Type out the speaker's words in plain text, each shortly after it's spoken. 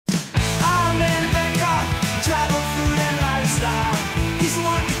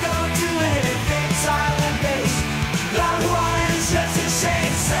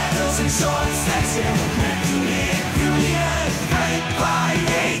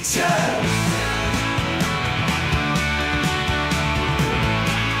picture.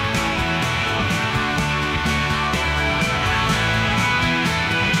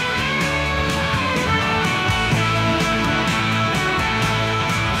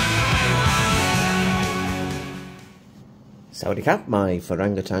 Sawadee khap, my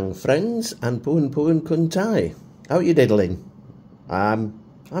orangutan friends, and Puan Kuntai. How are you diddling? I'm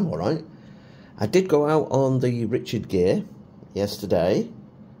alright. I did go out on the Richard gear yesterday,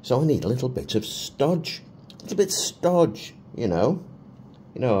 so I need a little bit of stodge. A little bit of stodge, you know.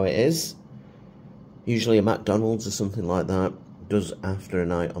 You know how it is. Usually a McDonald's or something like that does after a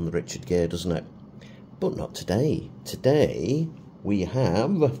night on the Richard gear, doesn't it? But not today. Today we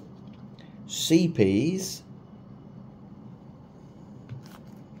have CPs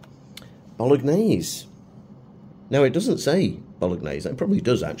Bolognese. Now, it doesn't say Bolognese. It probably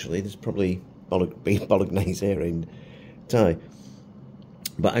does, actually. There's probably beef Bolognese here in Thai.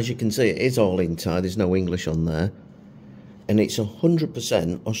 But as you can see, it is all in Thai. There's no English on there. And it's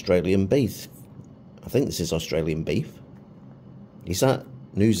 100% Australian beef. I think this is Australian beef. Is that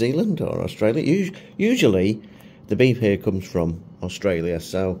New Zealand or Australia? Usually, the beef here comes from Australia,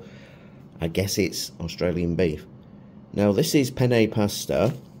 so I guess it's Australian beef. Now, this is penne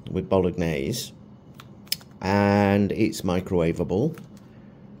pasta with Bolognese, and it's microwavable.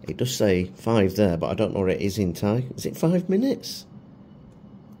 It does say 5 there, but I don't know what it is in Thai. Is it 5 minutes?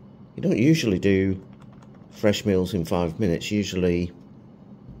 You don't usually do fresh meals in 5 minutes, usually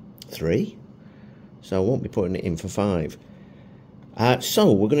 3. So I won't be putting it in for 5.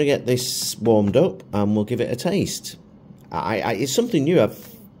 So we're going to get this warmed up and we'll give it a taste. It's something new.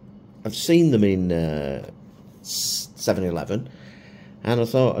 I've seen them in 7-Eleven, and I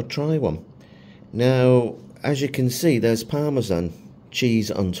thought I'd try one. Now, as you can see, there's Parmesan cheese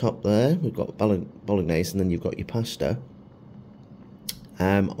on top there. We've got Bolognese, and then you've got your pasta.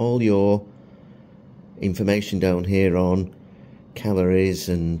 All your information down here on calories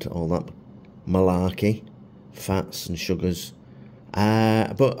and all that malarkey, fats and sugars.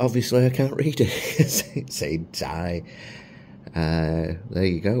 But obviously I can't read it. It's in Thai. There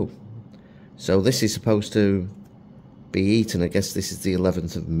you go. So this is supposed to be eaten. I guess this is the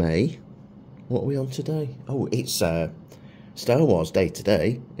 11th of May. What are we on today? Oh, it's Star Wars Day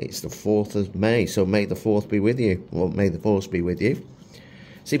today. It's the 4th of May, so may the 4th be with you. Well, may the Force be with you.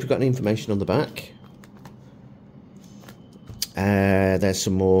 See if we've got any information on the back. There's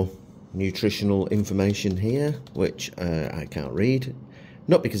some more nutritional information here, which I can't read.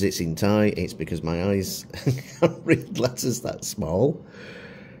 Not because it's in Thai, it's because my eyes can't read letters that small.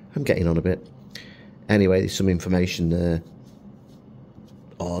 I'm getting on a bit. Anyway, there's some information there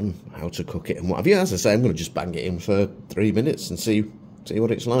on how to cook it and what have you. As I say, I'm going to just bang it in for 3 minutes and see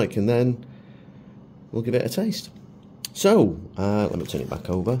what it's like, and then we'll give it a taste. So, let me turn it back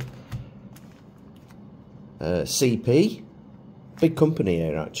over. CP, big company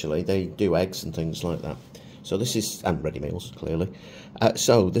here actually. They do eggs and things like that. So this is, and ready meals, clearly.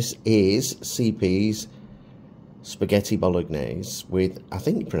 So this is CP's spaghetti bolognese with, I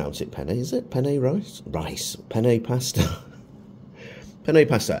think you pronounce it penne, is it? Penne penne pasta. Penne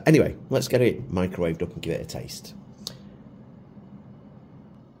pasta. Anyway, let's get it microwaved up and give it a taste.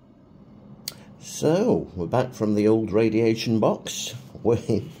 So, we're back from the old radiation box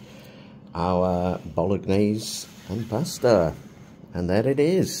with our bolognese and pasta. And there it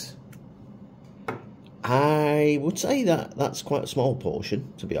is. I would say that that's quite a small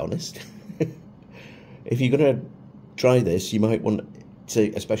portion, to be honest. If you're going to try this, you might want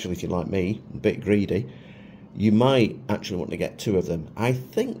to, especially if you're like me, a bit greedy, you might actually want to get 2 of them. I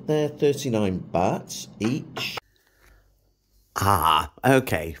think they're 39 bahts each.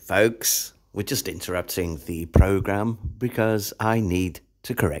 Okay, folks. We're just interrupting the program because I need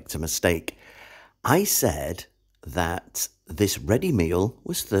to correct a mistake. I said that this ready meal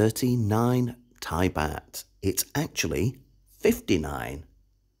was 39 Thai baht. It's actually 59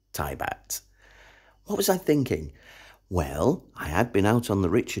 Thai baht. What was I thinking? Well, I had been out on the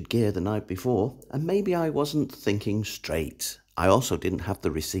Richard gear the night before, and maybe I wasn't thinking straight. I also didn't have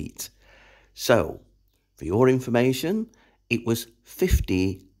the receipt. So, for your information, it was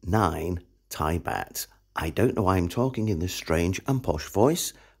 59 Thai baht. I don't know why I'm talking in this strange and posh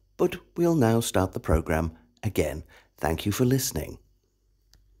voice, but we'll now start the program again. Thank you for listening.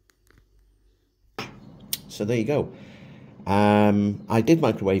 So there you go. I did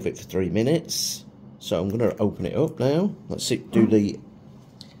microwave it for 3 minutes. So I'm going to open it up now. Let's see, do the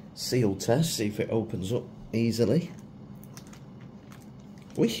seal test, see if it opens up easily.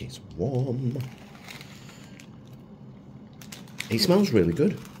 Wish it's warm. It smells really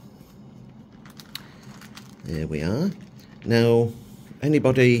good. There we are. Now,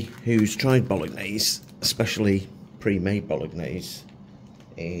 anybody who's tried bolognese, especially pre-made bolognese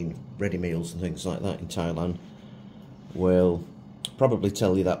in ready meals and things like that in Thailand, will probably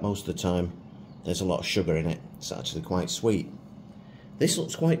tell you that most of the time there's a lot of sugar in it. It's actually quite sweet. This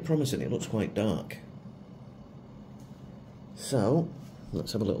looks quite promising, it looks quite dark. So,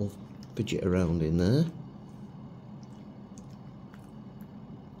 let's have a little fidget around in there.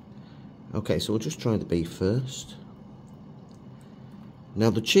 Okay, so we'll just try the beef first. Now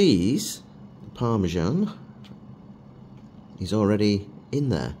the cheese, the Parmesan, is already in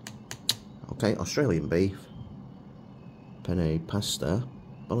there. Okay, Australian beef, penne pasta,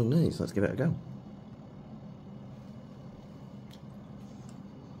 bolognese. Let's give it a go.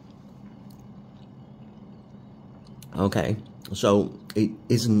 Okay, so it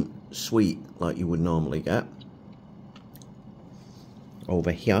isn't sweet like you would normally get.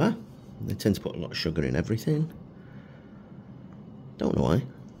 Over here, they tend to put a lot of sugar in everything. Don't know why.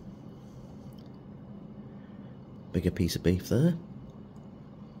 Bigger piece of beef there.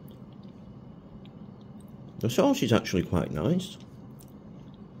 The sauce is actually quite nice.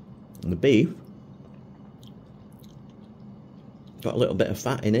 And the beef got a little bit of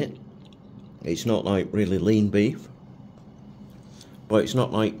fat in it. It's not like really lean beef, but it's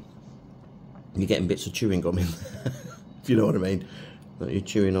not like you're getting bits of chewing gum in there, if you know what I mean, that you're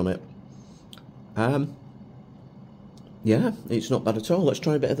chewing on it. Yeah, it's not bad at all. Let's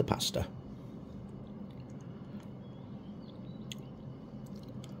try a bit of the pasta.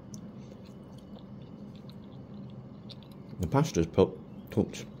 The pasta's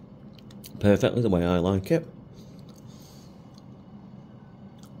cooked perfectly the way I like it.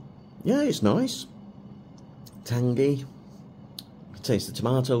 Yeah, it's nice. Tangy. You can taste the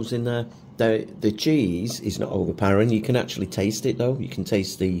tomatoes in there. The cheese is not overpowering. You can actually taste it though. You can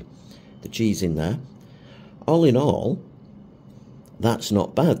taste the cheese in there. All in all, that's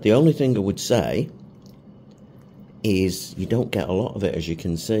not bad. The only thing I would say is you don't get a lot of it, as you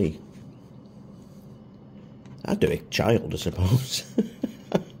can see. I'd do a child, I suppose.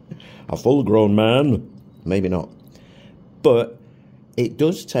 A full-grown man. Maybe not. But it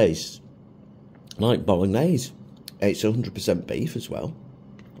does taste like bolognese. It's 100% beef as well.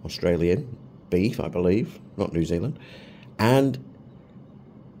 Australian beef, I believe. Not New Zealand. And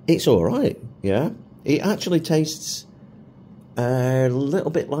it's alright, yeah. It actually tastes a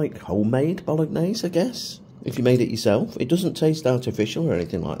little bit like homemade bolognese, I guess, if you made it yourself. It doesn't taste artificial or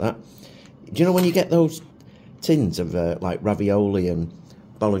anything like that. Do you know when you get those tins of like ravioli and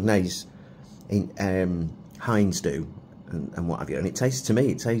bolognese in Heinz do and what have you, and it tastes, to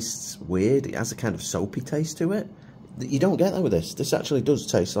me, it tastes weird. It has a kind of soapy taste to it. You don't get that with this. This actually does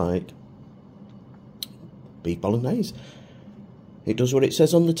taste like beef bolognese. It does what it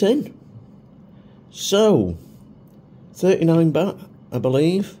says on the tin. So, 39 baht, I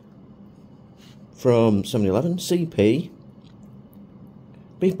believe, from 7-Eleven, CP,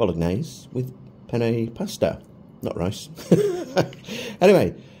 beef bolognese with penne pasta, not rice.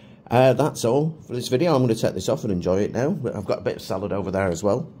 Anyway, that's all for this video. I'm going to take this off and enjoy it now. I've got a bit of salad over there as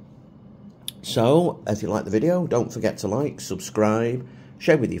well. So, if you like the video, don't forget to like, subscribe,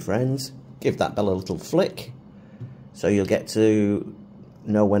 share with your friends, give that bell a little flick, so you'll get to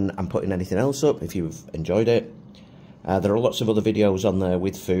know when I'm putting anything else up, if you've enjoyed it. There are lots of other videos on there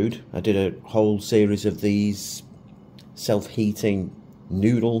with food. I did a whole series of these self-heating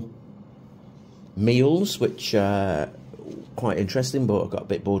noodle meals, which are quite interesting, but I got a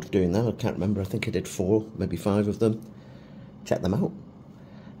bit bored of doing that. I can't remember. I think I did 4, maybe 5 of them. Check them out.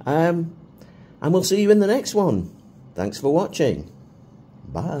 And we'll see you in the next one. Thanks for watching.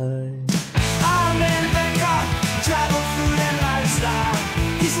 Bye.